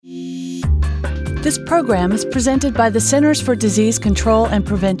This program is presented by the Centers for Disease Control and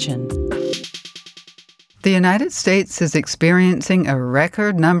Prevention. The United States is experiencing a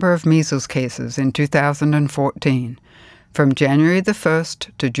record number of measles cases in 2014. From January the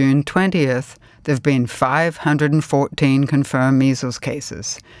 1st to June 20th, there have been 514 confirmed measles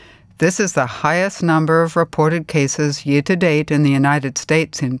cases. This is the highest number of reported cases year-to-date in the United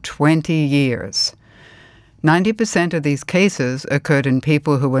States in 20 years. 90% of these cases occurred in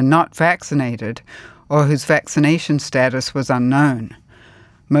people who were not vaccinated or whose vaccination status was unknown.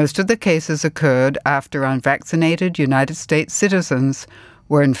 Most of the cases occurred after unvaccinated United States citizens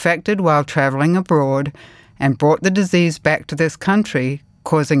were infected while traveling abroad and brought the disease back to this country,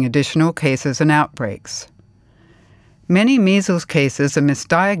 causing additional cases and outbreaks. Many measles cases are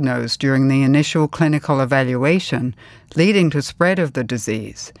misdiagnosed during the initial clinical evaluation, leading to spread of the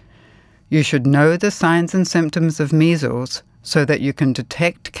disease. You should know the signs and symptoms of measles so that you can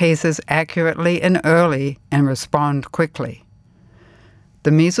detect cases accurately and early and respond quickly.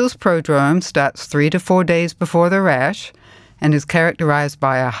 The measles prodrome starts 3 to 4 days before the rash and is characterized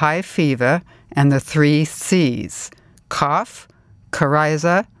by a high fever and the 3 C's: cough,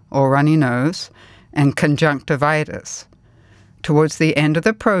 coryza or runny nose, and conjunctivitis. Towards the end of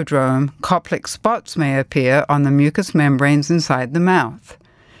the prodrome, Koplik spots may appear on the mucous membranes inside the mouth.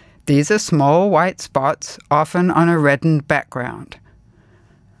 These are small white spots, often on a reddened background.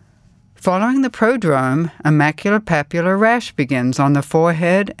 Following the prodrome, a maculopapular rash begins on the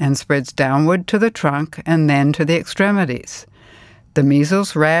forehead and spreads downward to the trunk and then to the extremities. The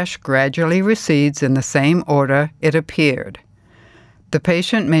measles rash gradually recedes in the same order it appeared. The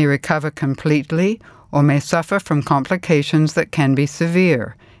patient may recover completely or may suffer from complications that can be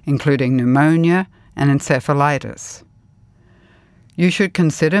severe, including pneumonia and encephalitis. You should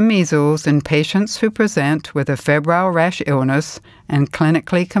consider measles in patients who present with a febrile rash illness and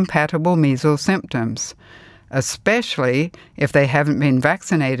clinically compatible measles symptoms, especially if they haven't been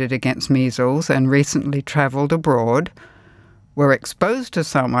vaccinated against measles and recently traveled abroad, were exposed to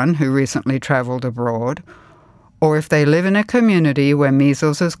someone who recently traveled abroad, or if they live in a community where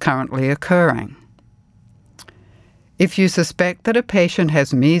measles is currently occurring. If you suspect that a patient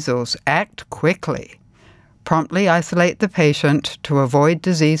has measles, act quickly. Promptly isolate the patient to avoid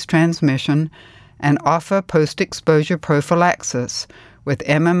disease transmission and offer post-exposure prophylaxis with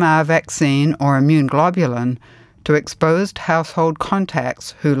MMR vaccine or immune globulin to exposed household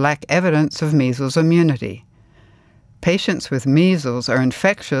contacts who lack evidence of measles immunity. Patients with measles are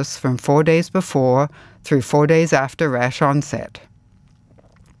infectious from 4 days before through 4 days after rash onset.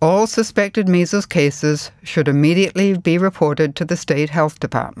 All suspected measles cases should immediately be reported to the state health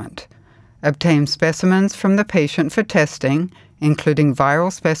department. Obtain specimens from the patient for testing, including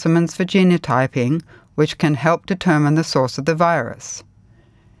viral specimens for genotyping, which can help determine the source of the virus.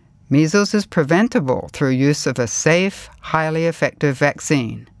 Measles is preventable through use of a safe, highly effective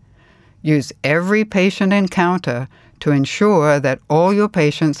vaccine. Use every patient encounter to ensure that all your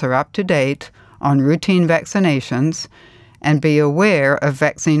patients are up to date on routine vaccinations and be aware of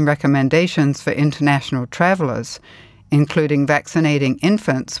vaccine recommendations for international travelers, including vaccinating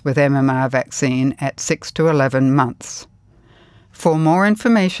infants with MMR vaccine at 6 to 11 months. For more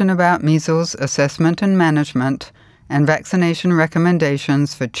information about measles assessment and management and vaccination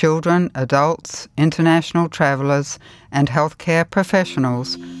recommendations for children, adults, international travelers, and healthcare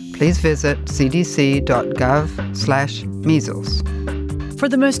professionals, please visit cdc.gov/measles. For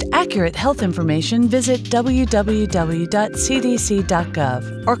the most accurate health information, visit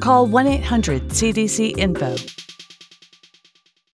www.cdc.gov or call 1-800-CDC-INFO.